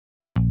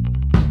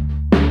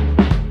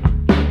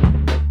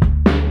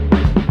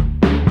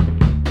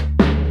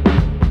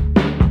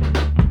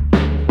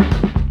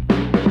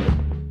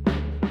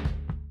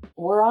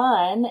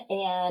again,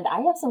 and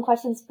I have some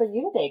questions for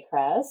you today,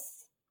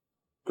 Chris.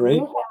 Great.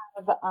 You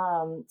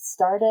have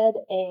started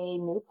a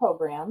new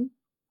program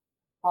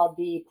called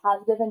the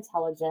Positive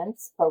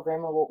Intelligence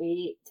Program, or what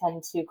we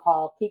tend to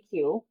call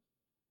PQ.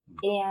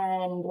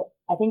 And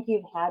I think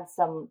you've had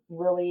some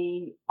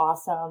really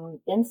awesome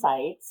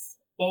insights.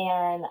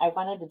 And I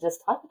wanted to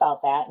just talk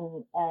about that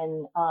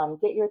and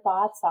get your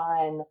thoughts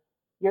on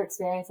your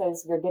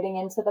experiences. You're getting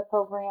into the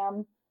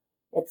program.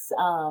 It's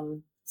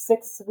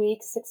 6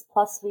 weeks,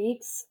 6+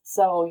 weeks.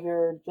 So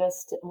you're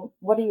just,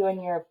 what are you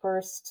in your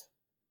first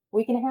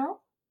week and a half?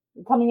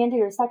 Coming into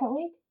your second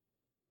week?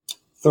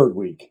 Third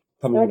week,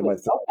 coming Third into week.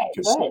 my third Okay, week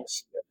of good.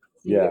 six.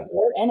 So Yeah,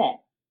 you're in it.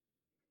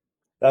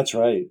 that's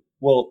right.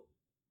 Well,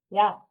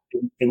 Yeah.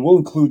 and we'll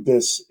include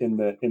this in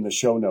the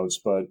show notes,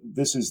 but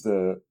this is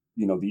the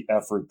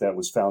effort that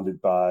was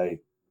founded by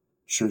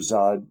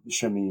Shirzad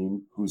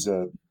Chamine, who's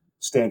a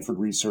Stanford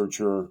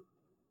researcher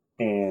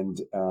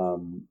and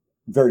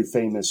very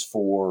famous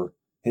for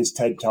his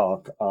TED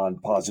Talk on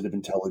positive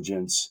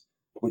intelligence,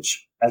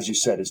 which, as you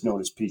said, is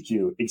known as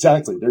PQ.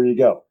 Exactly. There you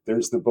go.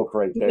 There's the book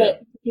right there.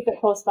 Keep it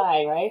close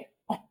by, right?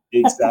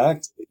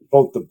 Exactly.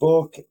 Both the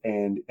book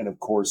and of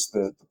course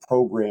the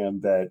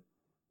program that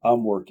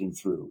I'm working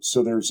through.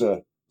 So there's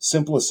a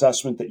simple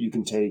assessment that you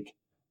can take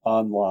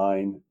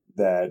online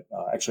that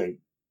actually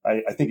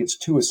I think it's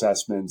two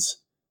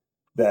assessments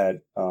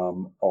that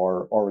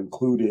are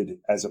included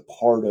as a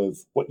part of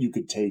what you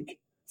could take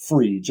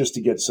free just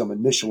to get some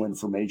initial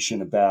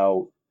information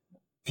about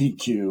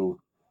PQ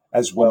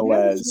as And well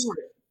very as short.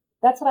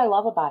 That's what I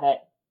love about it.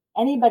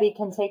 Anybody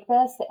can take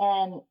this,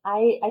 and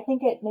I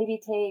think it maybe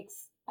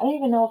takes, I don't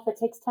even know if it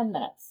takes 10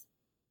 minutes.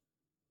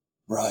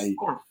 right,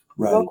 Yeah,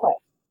 real right. quick.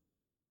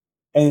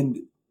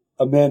 And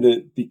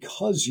Amanda,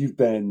 because you've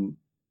been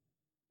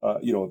a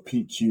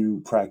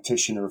PQ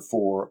practitioner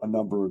for a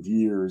number of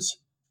years,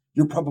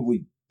 you're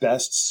probably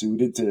best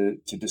suited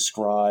to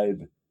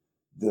describe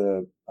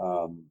the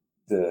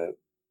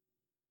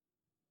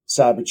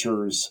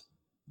saboteurs,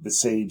 the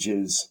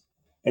sages,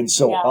 and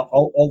so Yeah,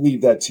 I'll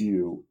leave that to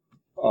you,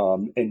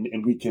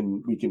 and we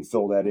can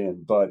fill that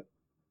in. But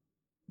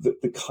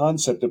the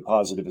concept of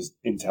positive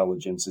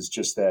intelligence is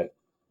just that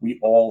we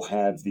all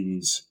have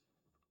these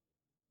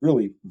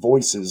really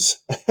voices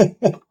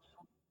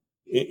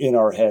in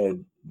our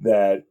head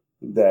that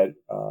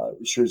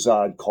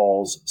Shirzad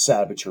calls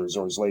saboteurs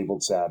or is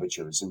labeled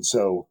saboteurs. And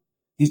so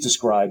he's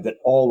described that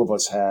all of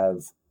us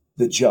have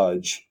the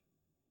judge.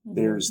 hmm,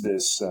 There's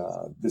this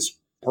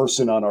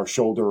person on our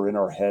shoulder or in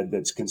our head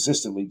that's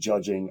consistently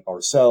judging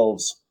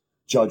ourselves,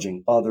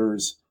 judging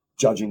others,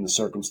 judging the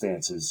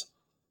circumstances,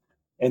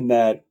 and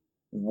that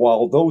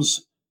while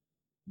those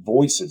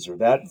voices or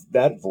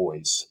that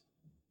voice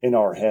in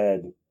our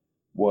head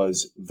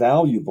was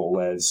valuable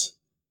as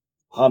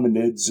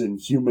hominids and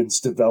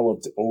humans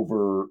developed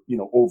over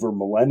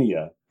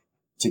millennia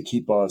to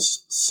keep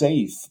us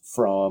safe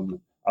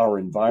from our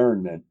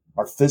environment,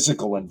 our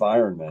physical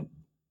environment,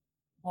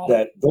 right.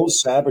 that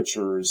those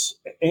saboteurs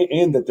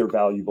and that they're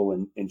valuable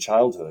in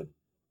childhood,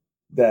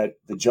 that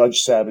the judge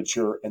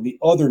saboteur and the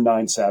other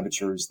nine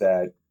saboteurs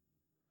that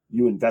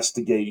you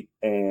investigate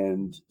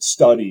and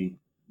study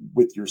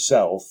with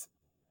yourself,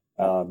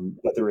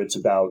 whether it's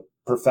about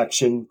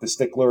perfection, the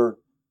stickler,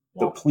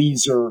 the Yep.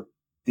 pleaser,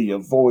 the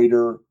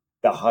avoider,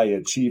 the high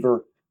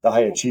achiever. The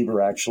high achiever,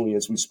 actually,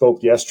 as we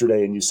spoke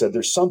yesterday, and you said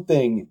there's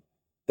something Yeah.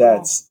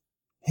 that's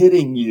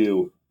hitting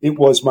you. It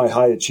was my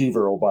high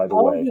achiever. Oh, by the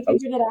Oh, way, you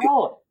figured it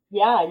out.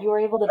 Yeah, you were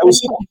able to I was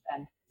pinpoint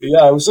then.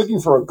 yeah, I was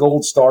looking for a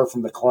gold star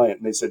from the client,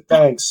 and they said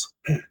thanks.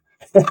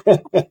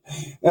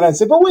 And I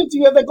said, but wait, do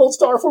you have that gold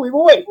star for me?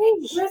 But wait,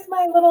 Hey, where's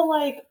my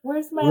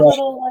right?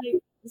 little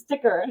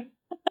sticker?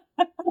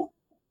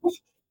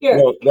 Here,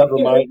 Well, that here's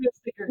remind your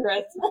sticker,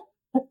 Chris.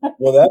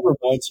 well that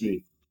reminds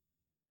me.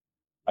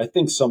 I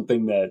think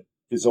something that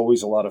is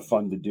always a lot of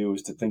fun to do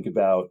is to think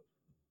about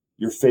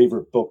your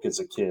favorite book as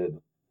a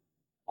kid.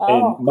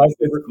 And Oh,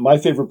 my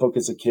favorite book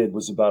as a kid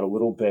was about a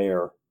little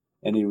bear,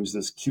 and he was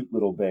this cute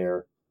little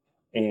bear.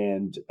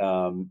 And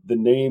the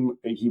name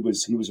he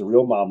was a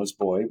real mama's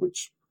boy,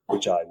 which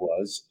I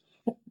was.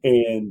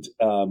 And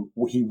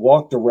he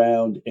walked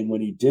around, and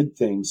when he did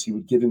things, he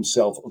would give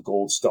himself a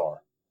gold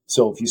star.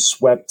 So if he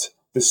swept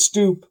the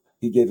stoop,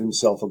 he gave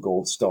himself a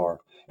gold star.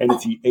 And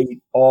if he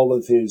ate all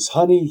of his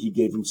honey, he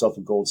gave himself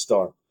a gold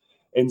star.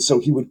 And so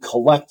he would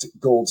collect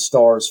gold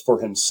stars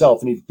for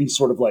himself, and he'd be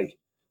sort of like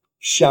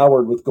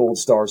showered with gold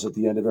stars at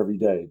the end of every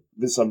day.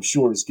 This, I'm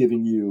sure, is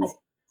giving you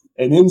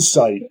an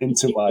insight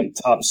into my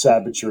top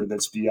saboteur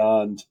that's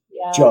beyond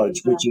yeah,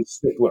 judge, which is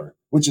stickler,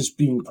 which is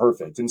being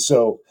perfect. And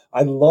so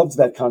I loved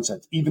that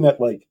concept. Even at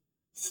like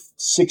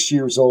 6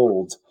 years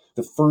old,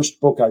 the first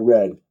book I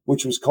read,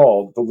 which was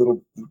called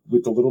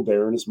with the little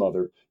bear and his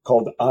mother,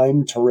 called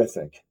I'm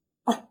Terrific.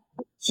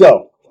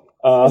 So,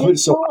 and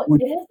it's so I so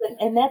would, it is,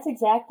 and that's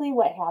exactly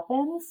what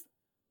happens.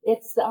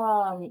 It's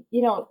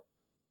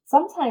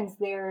sometimes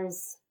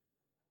there's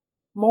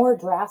more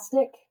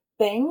drastic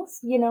things,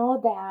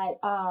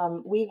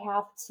 that we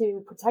have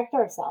to protect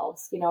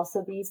ourselves,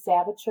 so these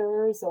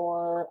saboteurs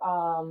or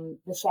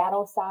the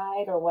shadow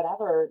side or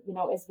whatever,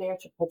 is there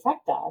to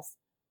protect us.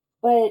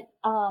 But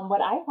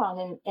what I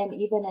found, and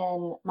even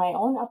in my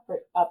own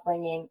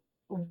upbringing,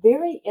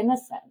 very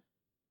innocent,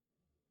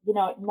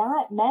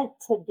 not meant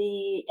to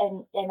be,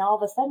 and all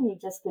of a sudden you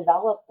just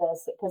develop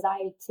this, because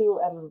I too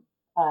am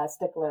a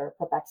stickler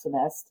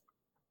perfectionist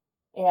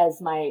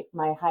as my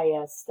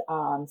highest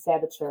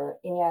saboteur.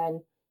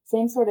 And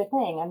same sort of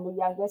thing. I'm the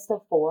youngest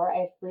of four.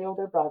 I have three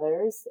older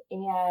brothers,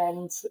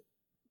 and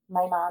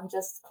my mom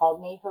just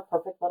called me her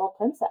perfect little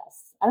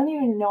princess. I don't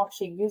even know if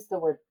she used the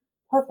word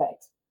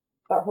perfect,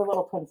 but her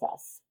little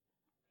princess.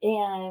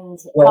 And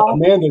Well, how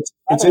Amanda, it's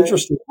brothers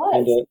interesting, was,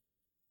 Amanda.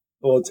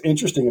 Well, it's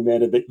interesting,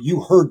 Amanda, that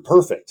you heard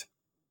perfect,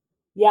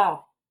 yeah,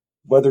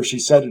 whether she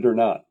said it or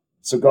not.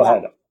 So go yeah.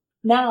 ahead.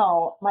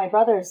 Now, my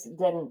brothers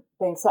didn't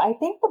think so. I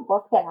think the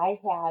book that I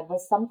had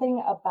was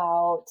something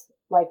about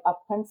like a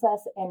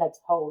princess and a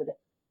toad,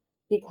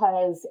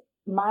 because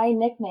my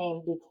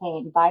nickname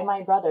became by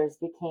my brothers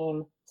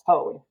became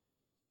Toad,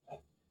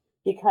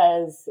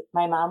 because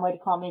my mom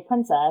would call me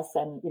princess,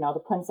 and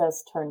the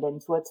princess turned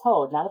into a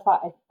toad, not a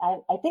frog.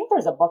 I think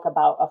there's a book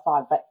about a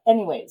frog, but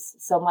anyways,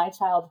 so my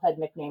childhood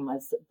nickname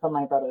was from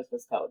my brothers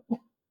was Toad.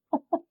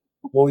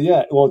 Well,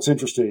 yeah. Well, it's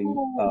interesting.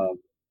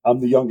 I'm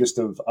the youngest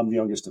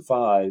of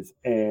five,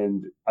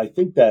 and I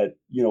think that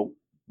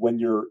when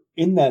you're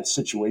in that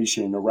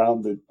situation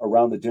around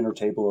the dinner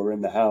table or in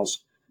the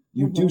house,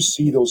 you do Hmm.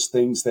 see those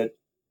things that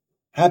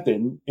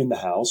happen in the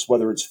house,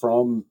 whether it's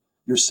from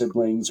your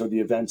siblings or the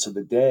events of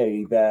the day,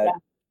 Yeah, that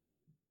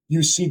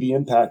you see the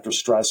impact or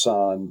stress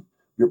on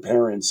your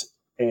parents.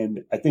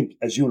 And I think,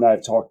 as you and I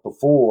have talked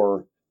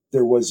before,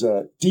 there was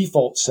a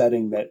default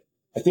setting that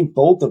I think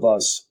both of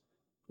us,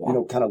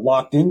 yeah, kind of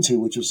locked into,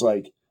 which was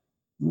like,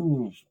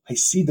 I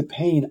see the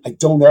pain. I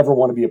don't ever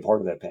want to be a part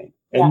of that pain.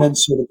 And yeah, then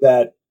sort of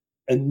that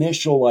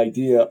initial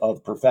idea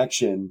of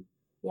perfection,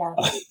 yeah.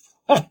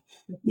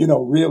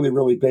 really,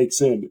 really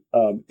bakes in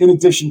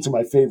addition to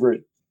my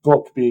favorite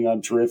book being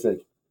on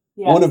Terrific,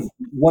 Yes.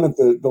 one of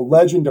the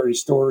legendary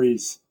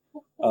stories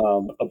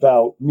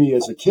about me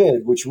as a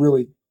kid, which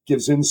really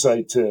gives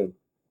insight to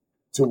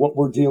what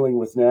we're dealing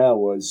with now,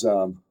 was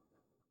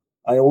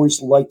I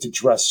always liked to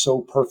dress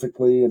so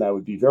perfectly, and I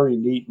would be very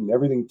neat and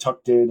everything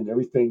tucked in and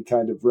everything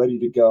kind of ready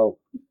to go.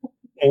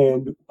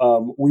 And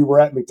we were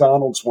at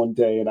McDonald's one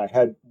day, and I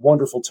had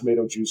wonderful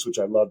tomato juice, which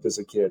I loved as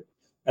a kid,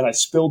 and I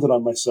spilled it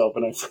on myself,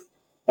 and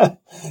I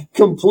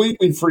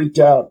completely freaked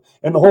out.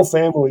 And the whole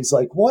family's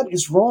like, "What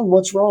is wrong?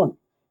 What's wrong?"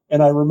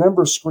 And I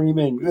remember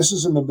screaming, this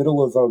is in the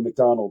middle of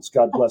McDonald's,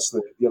 God bless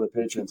the other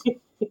patrons,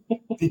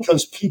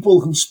 because people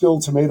who spill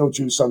tomato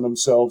juice on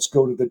themselves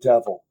go to the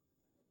devil.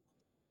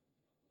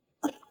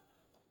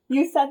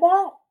 You said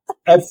that?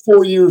 At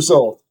 4 years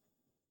old.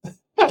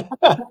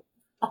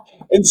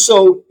 And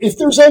so if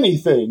there's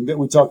anything that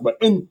we talk about,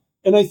 and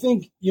I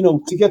think,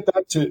 to get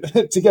back to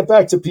to get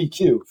back to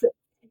PQ,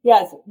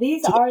 Yes,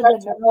 these to get are back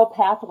the neural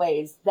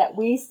pathways that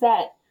we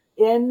set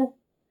in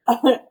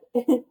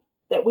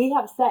that we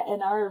have set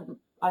in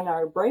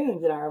our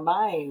brains and our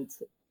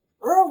minds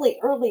early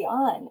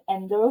on,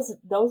 and those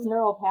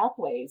neural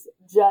pathways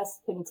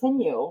just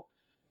continue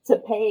to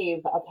pave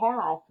a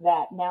path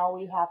that now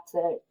we have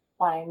to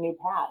find new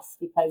paths,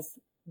 because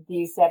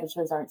these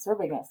saboteurs aren't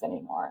serving us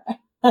anymore.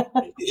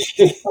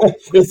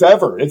 if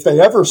they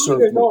ever Four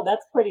served years me. old,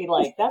 that's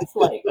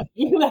like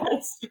you had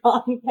a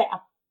strong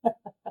path.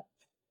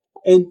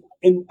 And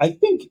I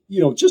think,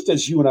 just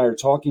as you and I are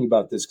talking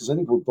about this, because I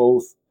think we're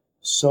both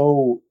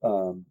so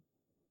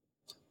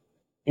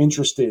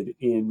interested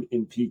in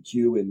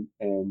PQ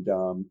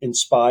and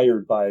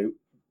inspired by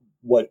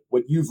what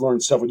you've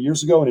learned several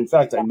years ago. And in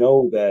fact, I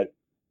know that,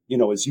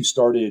 as you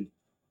started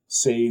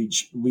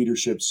Sage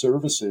Leadership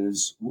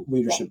Services, Yeah,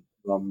 leadership,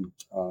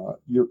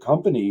 your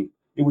company,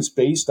 it was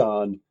based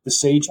on the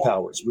Sage yeah,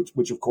 powers,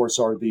 which of course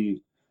are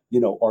the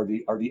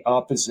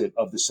opposite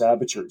of the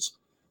saboteurs.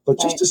 But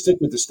just right. to stick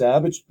with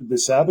the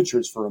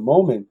saboteurs for a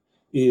moment,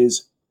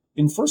 is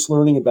in first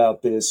learning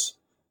about this,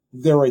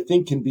 there I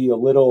think can be a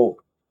little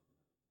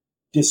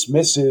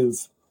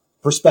dismissive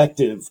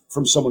perspective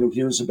from someone who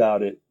hears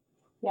about it,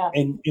 Yeah,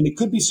 and it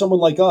could be someone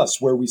like us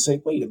where we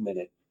say, wait a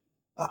minute,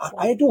 yeah,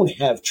 I don't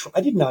have,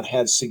 I did not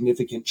have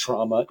significant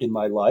trauma in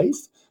my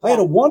life. I had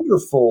yeah, a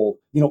wonderful,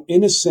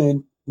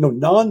 innocent,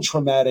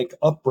 non-traumatic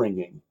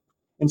upbringing.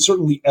 And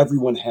certainly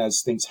everyone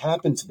has things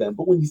happen to them.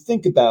 But when you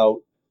think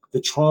about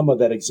the trauma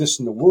that exists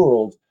in the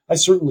world, I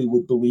certainly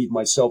would believe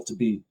myself to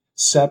be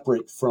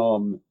separate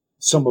from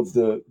some of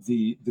the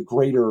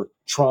greater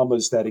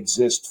traumas that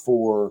exist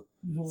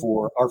mhm,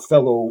 for our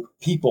fellow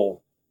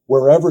people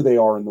wherever they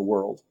are in the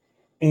world.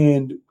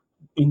 And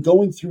in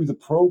going through the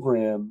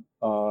program,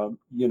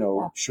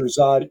 yeah,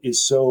 Shirzad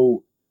is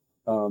so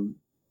um,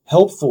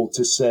 helpful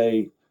to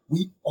say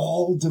we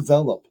all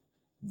develop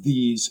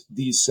these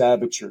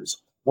saboteurs.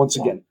 Once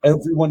yeah, again,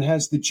 everyone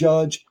has the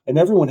judge, and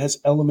everyone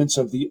has elements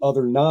of the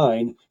other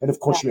nine, and of yeah,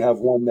 course, you have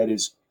one that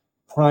is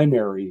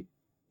primary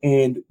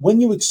And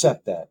when you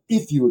accept that,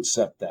 if you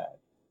accept that,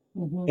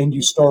 Hmm. and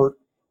you start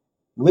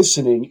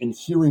listening and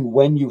hearing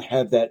when you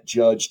have that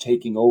judge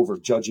taking over,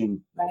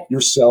 judging Right.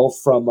 yourself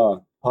from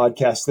a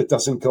podcast that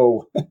doesn't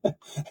go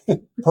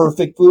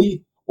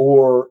perfectly,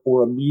 or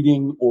a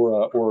meeting,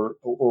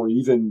 or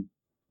even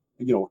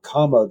a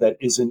comma that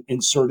isn't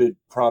inserted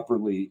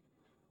properly,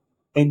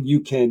 and you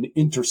can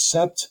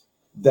intercept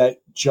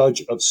that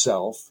judge of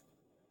self,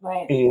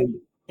 Right.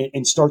 and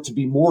and start to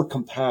be more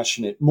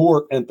compassionate,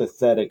 more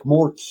empathetic,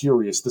 more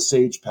curious, the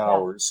sage Yeah.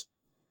 powers.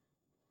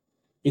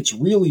 It's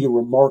really a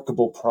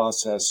remarkable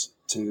process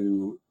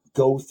to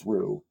go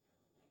through,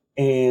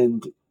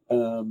 and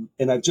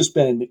and I've just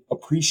been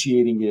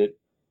appreciating it,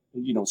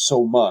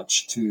 so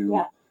much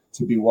Yeah.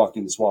 to be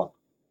walking this walk.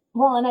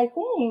 Well, and I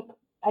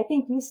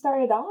think you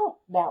started off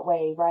that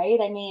way, right?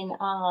 I mean,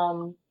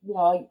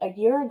 a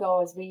year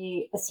ago as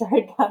we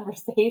started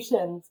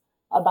conversations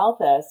about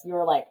this, you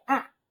were like,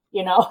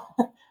 you know,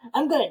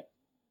 I'm good.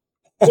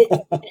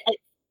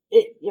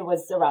 It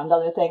was around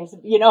other things,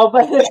 but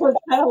it was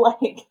kind of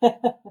like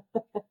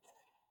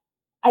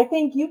I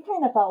think you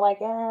kind of felt like,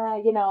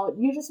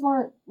 you just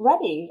weren't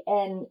ready,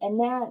 and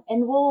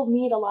we'll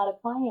meet a lot of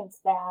clients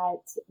that,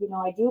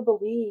 I do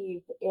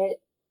believe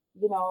it,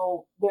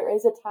 there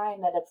is a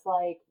time that it's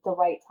like the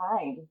right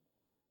time,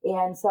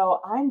 and so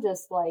I'm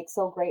just like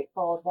so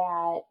grateful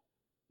that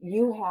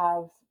you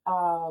have,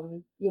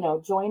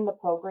 joined the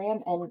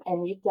program,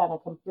 and you've done a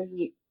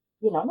complete,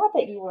 not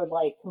that you were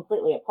like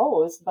completely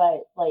opposed,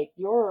 but like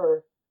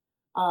you're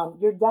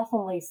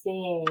definitely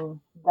seeing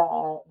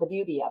the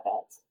beauty of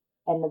it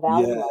and the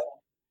value Yeah, of it.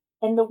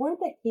 And the word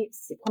that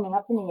keeps coming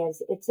up to me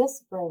is it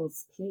just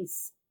brings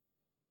peace.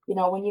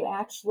 When you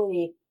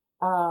actually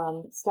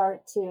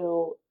start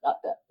to,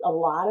 a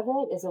lot of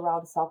it is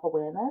around self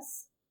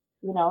awareness,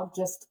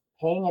 just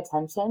paying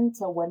attention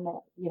to when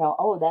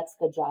oh, that's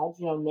the judge,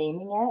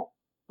 naming it,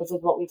 which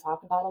is what we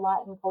talk about a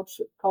lot in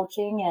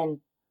coaching.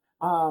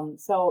 And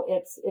so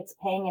it's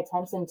paying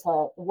attention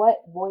to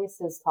what voice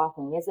is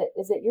talking. Is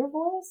it your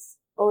voice,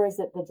 or is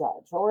it the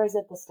judge, or is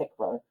it the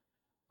stickler?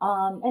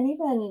 And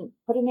even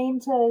put a name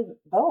to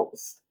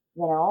those,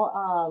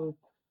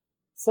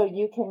 so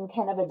you can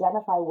kind of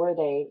identify where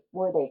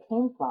they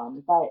came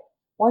from. But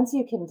once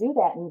you can do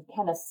that and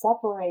kind of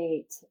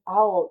separate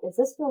out, is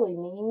this really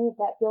me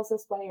that feels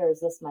this way, or is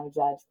this my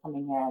judge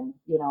coming in,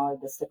 or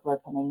the stickler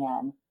coming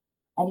in?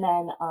 And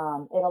then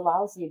it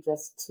allows you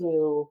just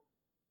to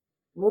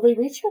really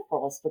reach your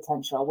fullest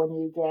potential when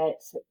you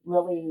get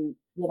really,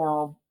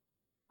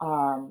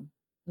 um,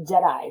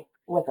 Jedi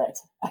with it.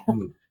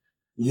 mm,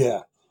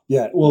 yeah,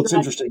 yeah. Well, You it's know,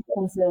 interesting.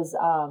 references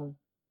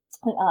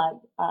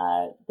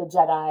the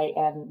Jedi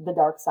and the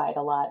dark side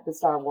a lot, the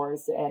Star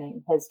Wars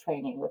and his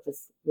training, which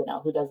is,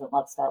 who doesn't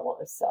love Star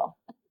Wars? So,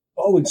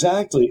 Oh,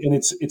 exactly, and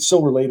it's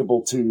so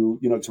relatable to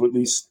to at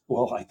least,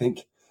 well, I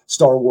think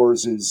Star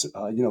Wars is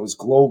is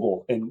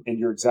global, and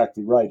you're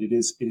exactly right. It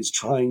is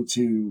trying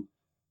to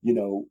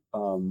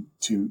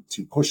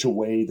to push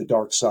away the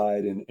dark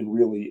side, and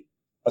really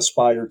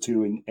aspire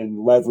to, and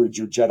leverage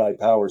your Jedi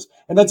powers.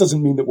 And that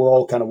doesn't mean that we're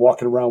all kind of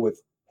walking around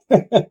with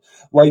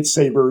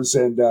lightsabers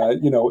and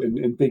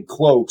and big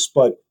cloaks,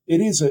 but it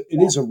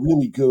yeah, is a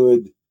really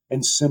good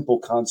and simple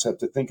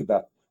concept to think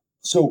about.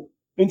 So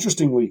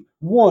interestingly,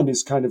 one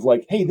is kind of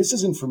like, hey, this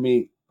isn't for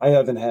me. I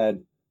haven't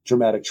had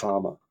dramatic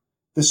trauma.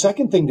 The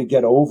second thing to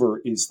get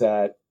over is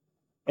that,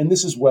 and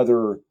this is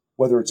whether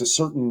it's a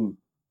certain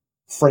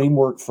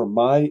framework from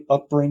my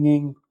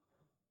upbringing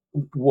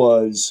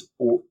was,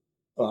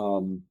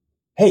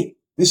 hey,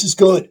 this is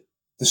good.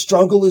 The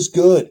struggle is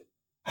good.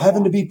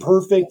 Having yeah, to be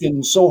perfect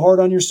and so hard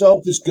on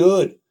yourself is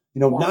good.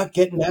 yeah, Not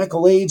getting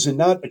accolades and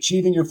not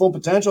achieving your full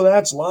potential,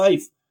 that's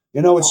life.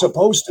 It's yeah,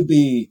 supposed to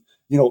be,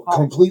 hard.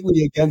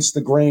 completely against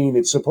the grain.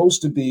 It's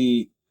supposed to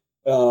be,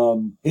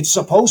 it's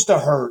supposed to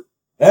hurt.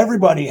 Yeah,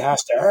 Everybody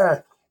has to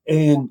hurt. yeah.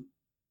 And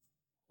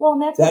Well,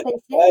 and that's what that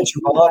they say badge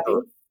of too, honor.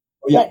 right?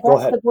 Oh, yeah, That go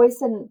that's ahead. the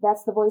voice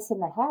in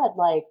the head.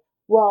 Like,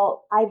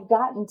 well, I've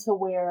gotten to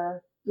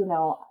where,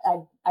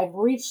 I've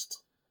reached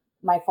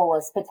my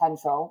fullest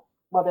potential,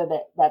 whether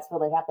that's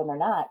really happened or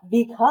not,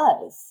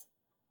 because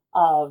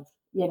of,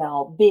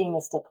 being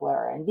a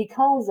stickler, and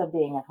because of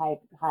being a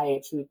high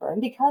achiever,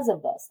 and because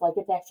of this, like,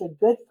 it's actually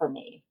good for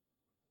me.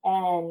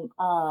 And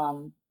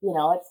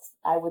it's,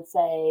 I would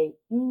say,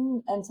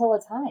 until a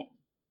time,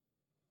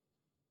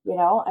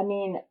 I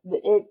mean,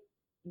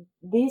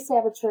 these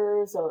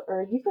saboteurs,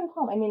 or you can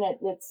call them, I mean,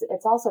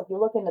 it's also, if you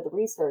look into the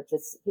research,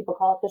 it's, people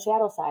call it the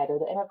shadow side or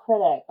the inner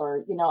critic,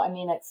 or, I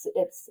mean,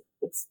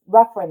 it's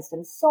referenced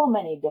in so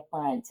many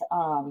different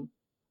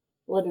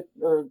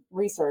or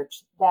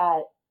research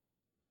that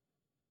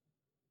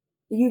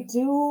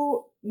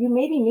you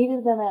maybe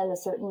needed them at a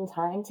certain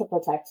time to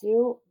protect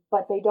you,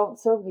 but they don't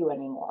serve you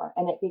anymore,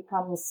 and it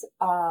becomes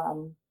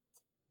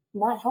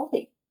not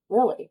healthy,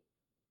 really.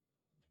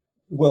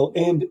 Well,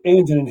 and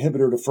an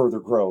inhibitor to further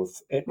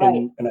growth. And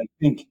Right. I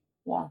think,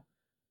 Yeah.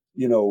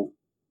 you know,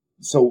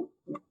 so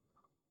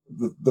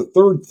the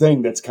third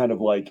thing that's kind of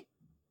like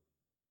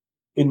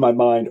in my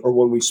mind, or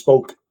when we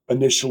spoke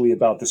initially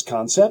about this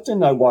concept,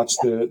 and I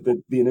watched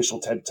the initial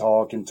TED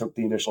talk and took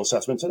the initial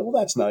assessment and said, well,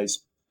 that's nice.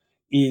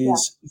 Yeah.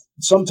 Is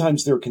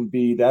sometimes there can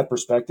be that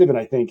perspective. And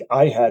I think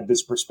I had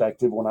this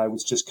perspective when I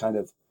was just kind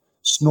of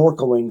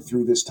snorkeling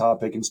through this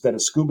topic instead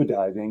of scuba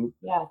diving,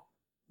 Yeah.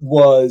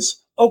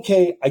 was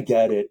okay, I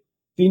get it.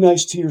 Be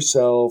nice to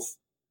yourself.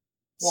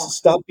 Yeah.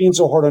 Stop being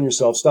so hard on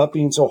yourself. Stop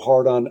being so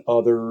hard on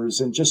others,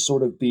 and just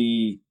sort of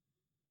be,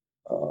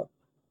 uh,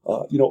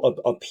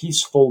 a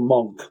peaceful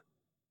monk.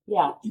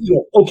 Yeah.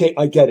 Okay,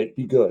 I get it.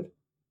 Be good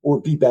or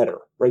be better,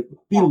 right?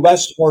 Be Yeah.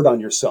 less hard on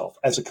yourself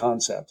as a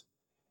concept.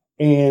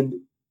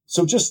 And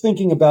so just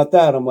thinking about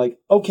that, I'm like,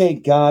 okay,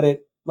 got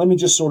it. Let me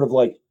just sort of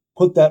like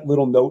put that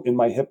little note in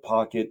my hip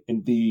pocket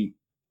and be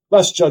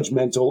less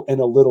judgmental and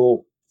a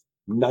little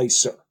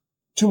nicer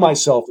to Yeah.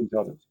 myself and to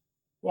others.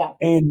 Yeah.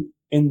 And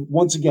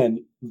once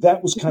again,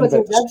 that was kind of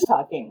Because you're at the judge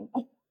talking.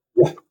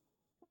 yeah,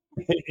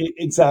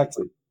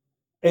 exactly.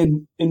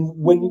 And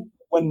Mhm.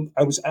 when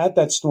I was at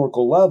that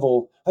snorkel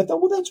level, I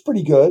thought, well, that's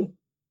pretty good.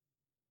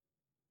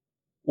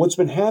 What's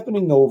been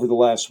happening though over the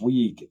last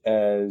week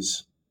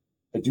as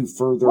I do What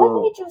further.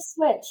 made you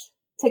switch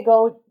to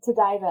go to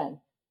dive in?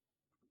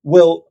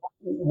 Well,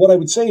 what I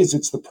would say is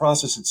it's the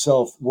process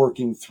itself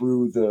working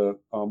through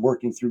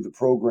the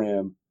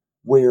program,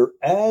 where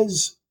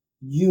as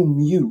you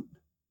mute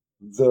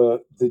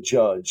the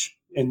judge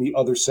and the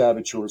other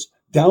saboteurs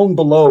down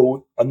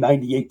below a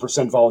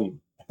 98%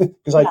 volume,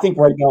 because I Yeah. think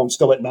right now I'm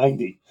still at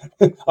 90.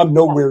 I'm Yeah.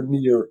 nowhere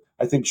near.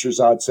 I think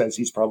Shirzad says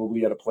he's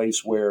probably at a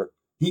place where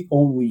he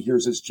only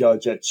hears his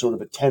judge at sort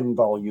of a 10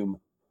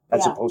 volume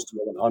as Yeah. opposed to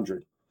a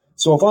 100.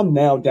 So if I'm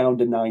now down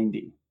to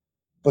 90,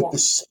 but Yeah. the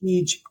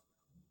sage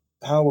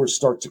powers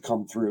start to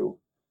come through,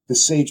 the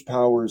sage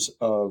powers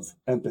of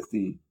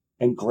empathy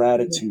and Mhm.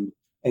 gratitude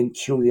and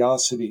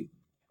curiosity.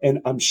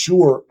 And I'm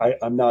sure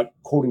I'm not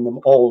quoting them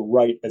all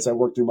right as I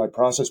work through my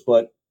process,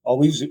 but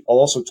I'll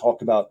also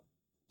talk about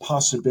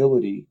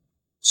possibility Right.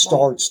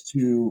 starts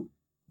to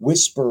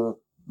whisper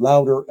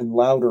louder and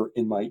louder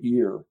in my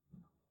ear.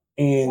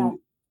 Yeah. And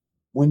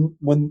when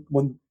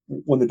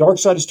the dark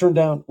side is turned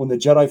down, when the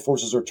Jedi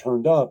forces are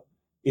turned up,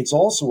 it's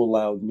also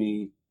allowed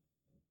me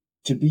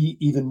to be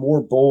even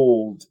more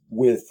bold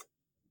with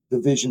the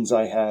visions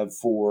I have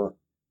for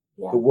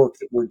the Yeah. work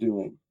that we're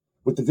doing,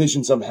 with the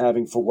visions I'm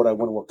having for what I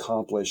want to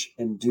accomplish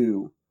and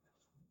do.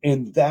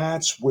 And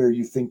that's where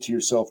you think to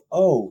yourself,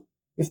 oh,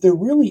 if there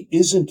really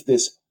isn't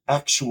this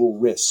actual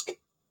risk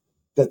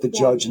that the Yeah.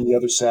 judge and the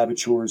other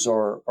saboteurs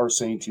are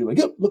saying to you, like,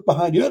 "Yep, look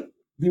behind you, yep,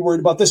 be worried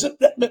about this."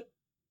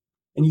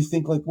 And you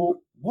think like,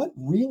 well, what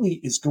really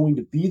is going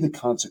to be the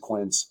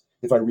consequence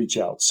if I reach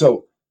out?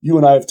 So you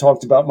and I have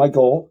talked about my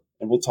goal,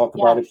 and we'll talk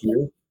about Yeah. it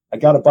here. I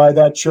got to buy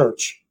that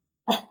church.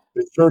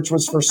 The church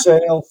was for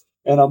sale,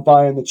 and I'm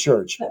buying the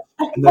church.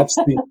 And that's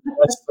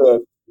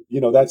the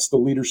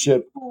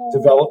leadership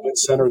development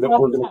center that we're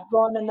Coffee going to. shop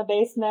going in the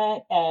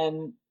basement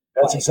and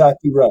That's like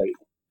exactly right.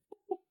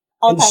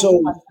 all And kinds of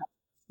so, fun stuff.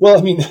 well,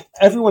 I mean,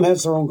 everyone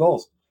has their own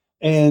goals,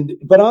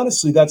 but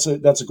honestly, that's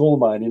a goal of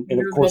mine. And of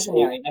You're a course,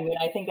 visionary. I mean,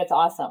 I think it's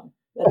awesome.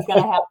 It's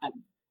gonna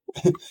happen.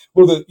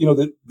 well,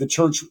 the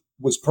church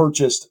was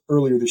purchased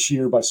earlier this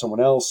year by someone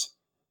else,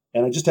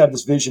 and I just have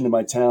this vision in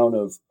my town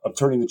of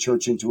turning the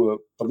church into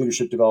a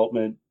leadership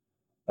development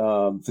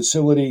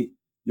facility.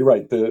 You're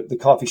right. The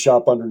coffee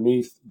shop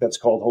underneath that's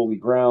called Holy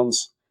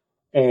Grounds,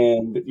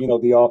 and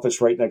the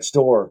office right next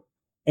door.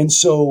 And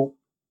so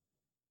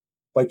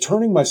by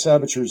turning my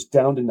saboteurs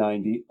down to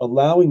 90,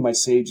 allowing my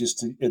sages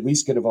to at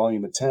least get a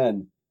volume of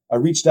 10, I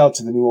reached out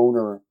to the new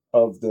owner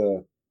of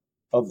the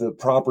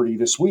property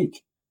this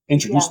week,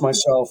 introduced Yeah.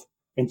 myself,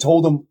 and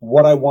told him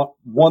what I want.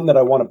 One, that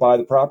I want to buy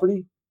the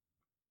property,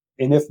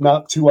 and if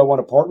not, two, I want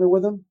to partner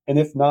with him, and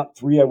if not,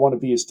 three, I want to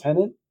be his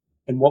tenant,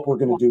 and what we're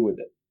going Yeah. to do with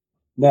it.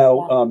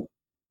 Now, Yeah.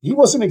 he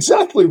wasn't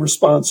exactly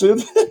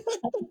responsive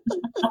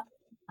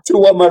to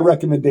what my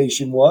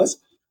recommendation was,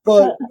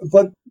 but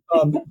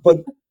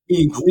but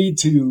he agreed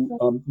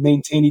to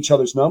maintain each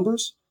other's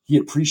numbers. He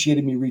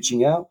appreciated me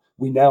reaching out.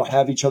 We now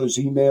have each other's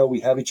email. We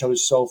have each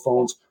other's cell Yeah.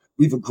 phones.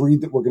 We've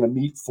agreed that we're going to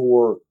meet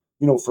for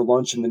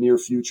lunch in the near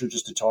future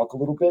just to talk a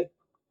little bit.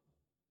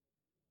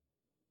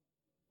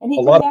 And A he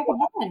came lot of back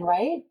again,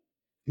 right?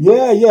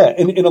 yeah,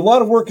 and a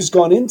lot of work has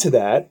gone into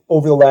that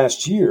over the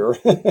last year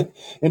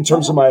in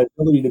terms of Yeah. my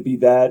ability to be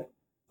that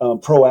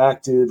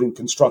proactive and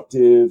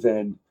constructive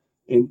and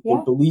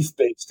Yeah. belief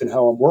based in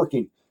how I'm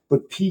working.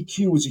 But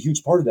PQ was a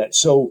huge part of that.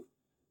 So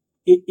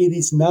it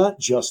is not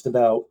just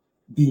about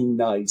being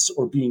nice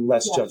or being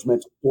less Yeah.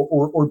 judgmental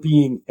or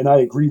being, and I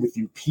agree with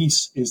you,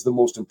 peace is the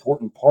most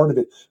important part of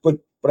it. But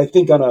I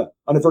think on a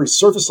very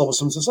surface level,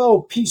 someone says,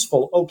 oh,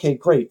 peaceful, okay,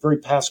 great, very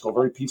Pascal,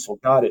 very peaceful,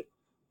 got it.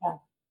 Yeah.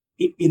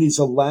 It is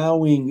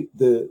allowing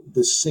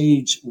the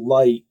sage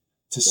light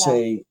to Yeah.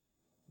 say,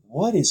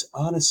 what is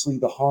honestly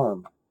the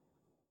harm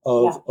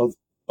of Yeah. of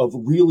of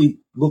really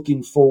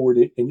looking forward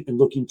and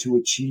looking to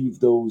achieve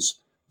those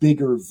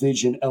bigger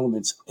vision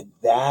elements, and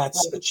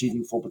that's Right.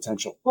 achieving full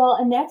potential. Well,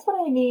 and that's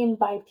what I mean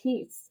by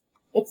peace.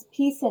 It's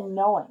peace in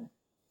knowing.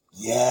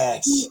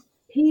 Yes.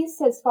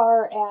 Peace, as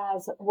far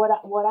as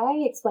what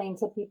I explain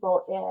to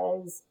people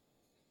is,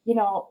 you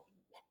know,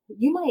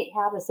 you might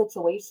have a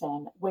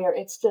situation where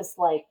it's just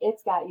like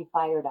it's got you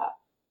fired up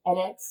and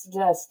it's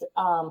just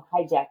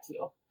hijacked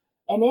you.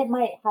 And it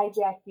might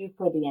hijack you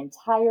for the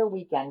entire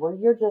weekend where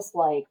you're just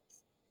like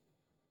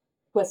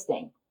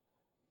twisting.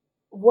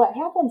 What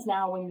happens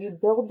now when you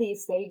build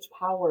these sage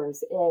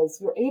powers is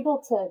you're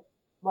able to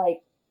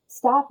like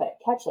stop it,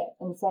 catch it,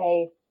 and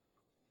say,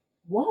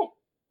 what?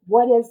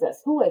 What is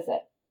this? Who is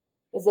it?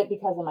 Is it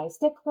because of my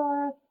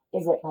stickler?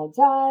 Is it my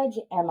judge?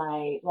 Am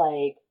I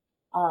like,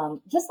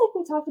 just like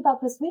we talked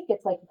about this week,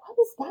 it's like, what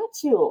has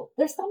got you?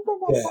 There's something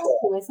that's Yeah. got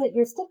you. Is it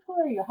your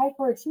stickler or your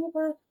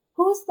hyperachiever?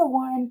 Who's the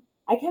one?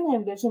 I kind of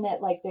envision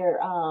it like they're,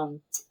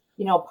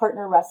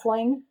 partner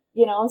wrestling,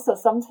 so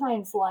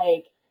sometimes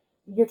like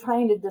you're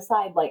trying to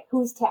decide like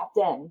who's tapped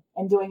in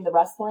and doing the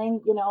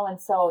wrestling,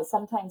 and so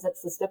sometimes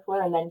it's the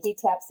stickler and then he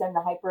taps in the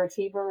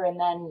hyperachiever and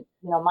then,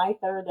 my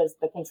third is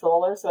the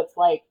controller. So it's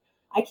like,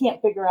 I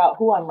can't figure out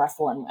who I'm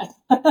wrestling with.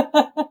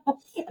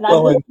 And I'm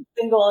Well, just and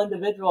a single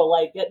individual,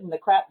 like getting the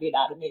crap beat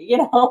out of me,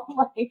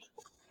 like,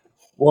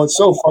 well, it's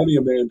so funny,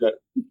 Amanda.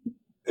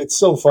 It's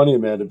so funny,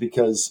 Amanda,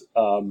 because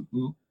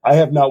I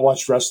have not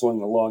watched wrestling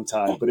in a long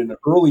time, but in the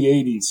early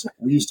 80s,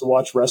 we used to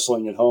watch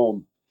wrestling at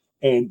home.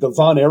 And the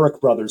Von Erich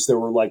brothers, there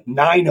were like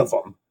 9 of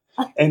them.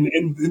 And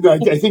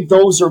I think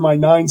those are my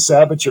 9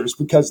 saboteurs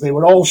because they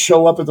would all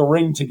show up at the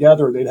ring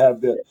together. They'd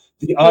have the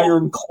yeah,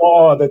 iron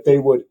claw that they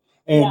would.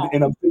 yeah,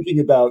 And I'm thinking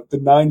about the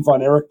 9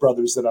 Von Erich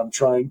brothers that I'm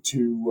trying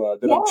to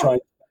yeah,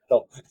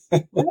 battle.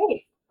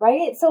 right,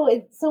 right. So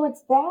it's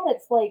that.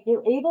 It's like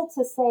you're able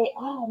to say,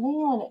 oh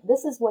man,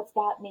 this is what's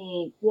got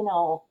me,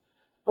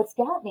 what's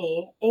got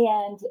me,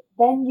 and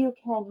then you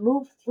can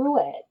move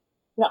through it.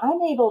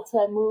 I'm able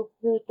to move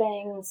through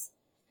things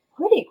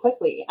pretty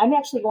quickly. I'm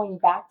actually going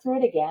back through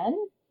it again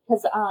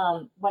because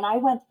when I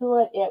went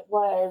through it, it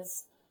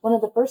was one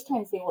of the first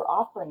times they were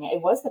offering it.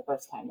 It was the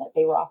first time that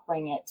they were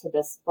offering it to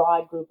this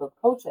broad group of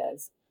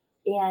coaches.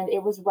 And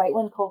it was right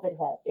when COVID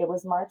hit. It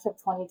was March of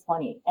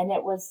 2020. And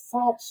it was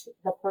such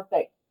the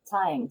perfect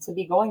time to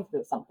be going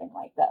through something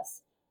like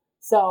this.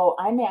 So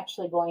I'm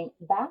actually going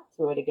back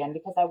through it again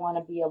because I want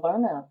to be a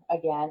learner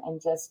again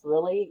and just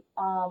really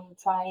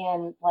try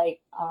and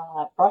like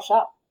brush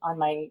up on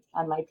my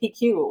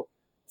PQ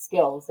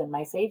skills and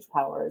my sage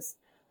powers.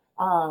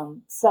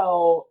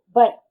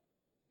 But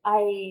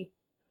I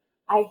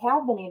I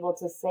have been able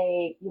to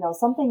say,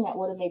 something that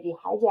would have maybe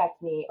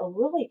hijacked me or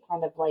really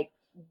kind of like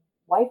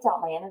wiped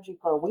out my energy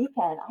for a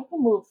weekend, I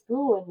can move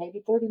through in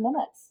maybe 30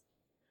 minutes.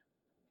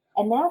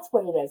 And that's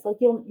what it is. Like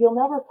you'll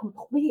never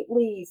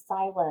completely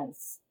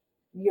silence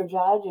your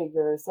judge or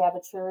your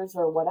saboteurs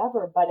or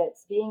whatever, but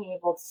it's being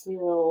able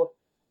to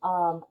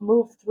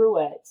move through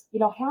it,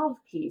 have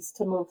peace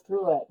to move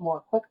through it more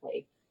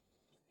quickly.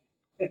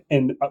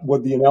 And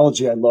what the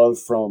analogy I love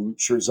from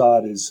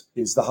Shirzad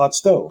is the hot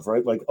stove,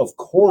 right? Like, of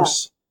Yeah.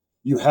 course,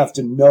 you have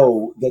to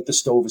know that the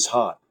stove is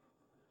hot,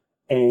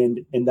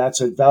 and that's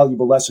a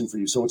valuable lesson for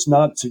you. So it's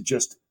not to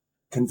just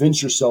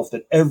convince yourself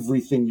that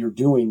everything you're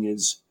doing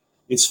is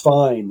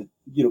fine.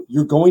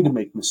 You're going to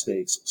make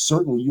mistakes.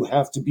 Certainly, you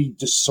have to be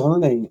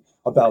discerning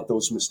about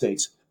those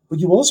mistakes, but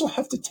you also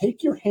have to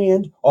take your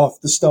hand off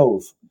the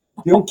stove.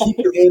 You don't keep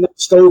your hand on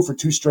the stove for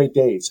 2 straight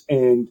days,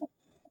 and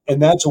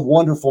that's a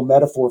wonderful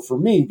metaphor for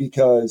me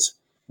because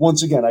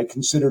once again, I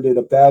considered it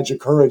a badge of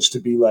courage to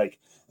be like,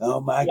 oh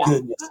my Yeah.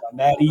 goodness, on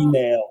that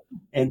email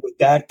and with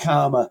that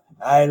comma,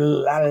 I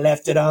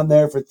left it on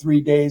there for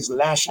 3 days,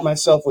 lashing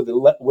myself with a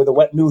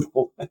wet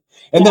noodle, and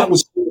Yeah. that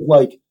was sort of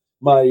like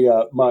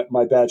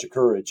my badge of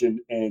courage and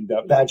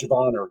Yeah. badge of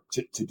honor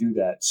to do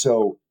that.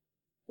 So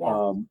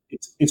Yeah.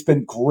 it's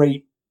been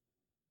great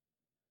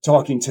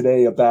talking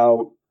today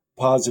about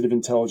positive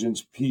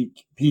intelligence,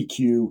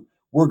 PQ.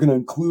 We're going to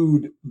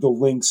include the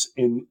links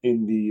in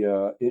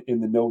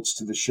the notes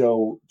to the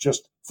show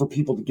just for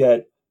people to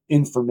get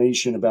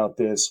information about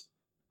this.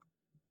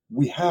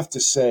 We have to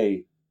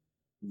say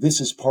this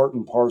is part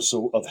and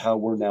parcel of how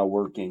we're now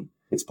working.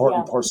 It's part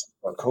and Yeah. parcel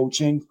of our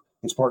coaching.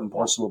 It's part and Yeah.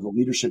 parcel of the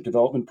leadership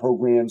development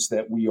programs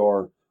that we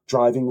are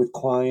driving with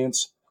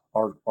clients,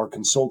 our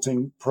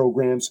consulting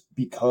programs,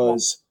 Yeah.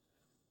 because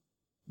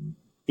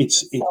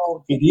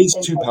So it is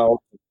too important.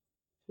 powerful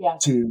Yeah.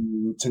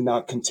 to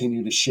not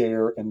continue to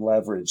share and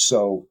leverage.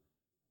 So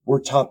we're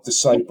top If people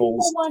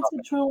disciples. want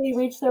to truly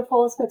reach their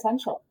fullest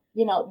potential,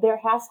 there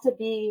has to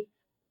be,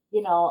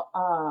 you know,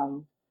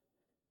 um,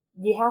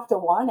 you have to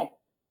want it.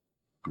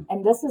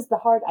 And this is the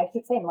hard, I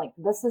keep saying, like,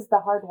 this is the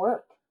hard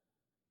work.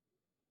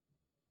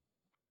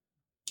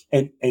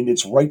 And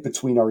it's right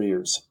between our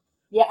ears.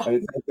 Yeah.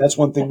 And that's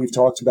one thing we've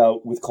talked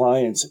about with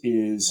clients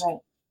is Right.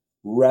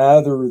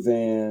 rather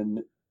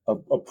than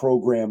a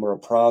program or a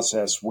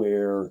process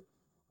where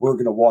we're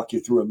going to walk you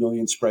through a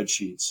million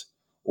spreadsheets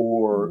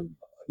or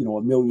Mhm.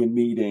 a million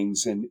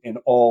meetings and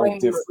all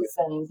different Frameworks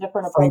and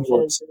different approaches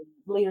frameworks and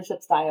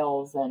leadership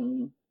styles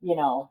and,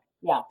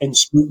 yeah. and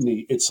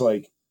scrutiny. It's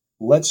like,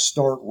 let's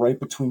start right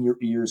between your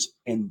ears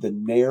and the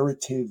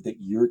narrative that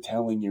you're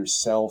telling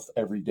yourself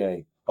every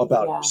day.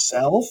 about Yeah.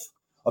 yourself,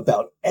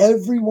 about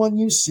everyone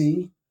you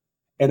see,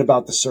 and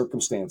about the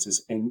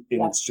circumstances. And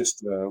Yeah. it's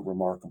just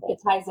remarkable. It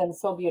ties in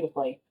so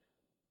beautifully.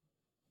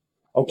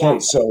 Okay, Yeah.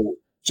 so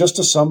just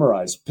to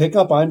summarize, pick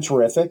up I'm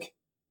Terrific.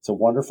 It's a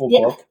wonderful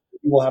Yeah. book.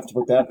 We'll have to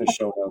put that in the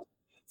show notes.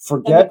 And The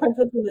Forget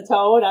Princess and the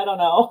Toad. I don't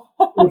know.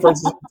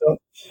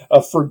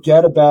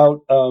 forget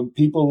about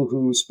people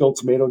who spill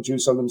tomato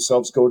juice on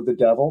themselves go to the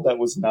devil. That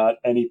was not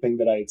anything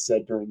that I had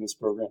said during this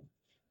program.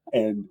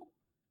 And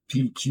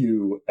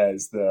PQ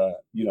as the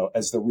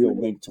real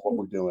link to what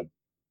we're doing.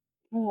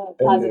 There it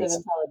Positive is.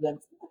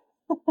 intelligence.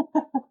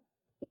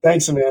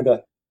 Thanks,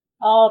 Amanda.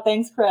 Oh,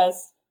 thanks,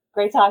 Chris.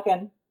 Great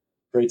talking.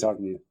 Great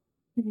talking to you.